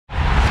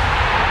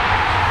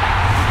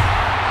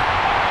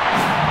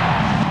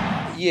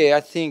Yeah,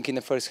 I think in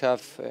the first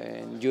half,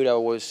 Jura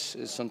was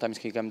sometimes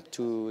he came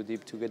too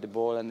deep to get the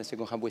ball, and the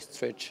second half we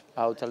stretched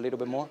out a little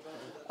bit more.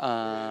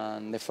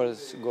 And the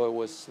first goal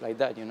was like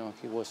that,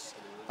 he was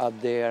up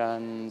there,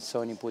 and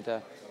Sonny put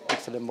a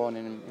excellent ball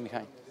in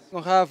behind.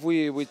 Second half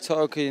we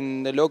talk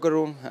in the locker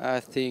room. I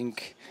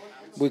think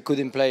we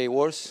couldn't play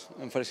worse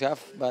in first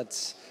half, but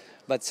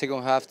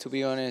second half, to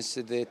be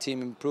honest, the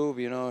team improved.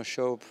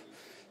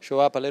 Show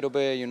up a little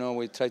bit.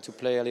 We try to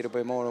play a little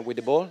bit more with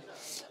the ball.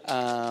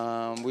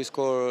 We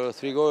scored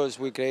 3 goals.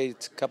 We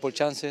create a couple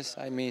chances.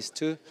 I missed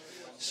 2,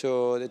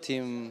 so the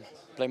team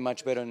played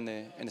much better in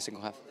the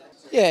second half.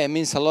 Yeah, it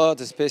means a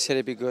lot,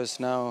 especially because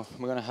now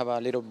we're gonna have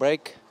a little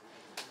break,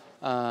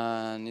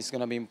 and it's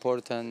gonna be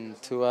important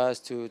to us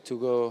to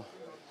go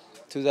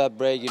to that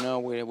break,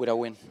 with a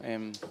win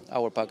in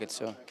our pocket.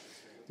 So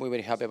we're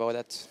very happy about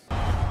that.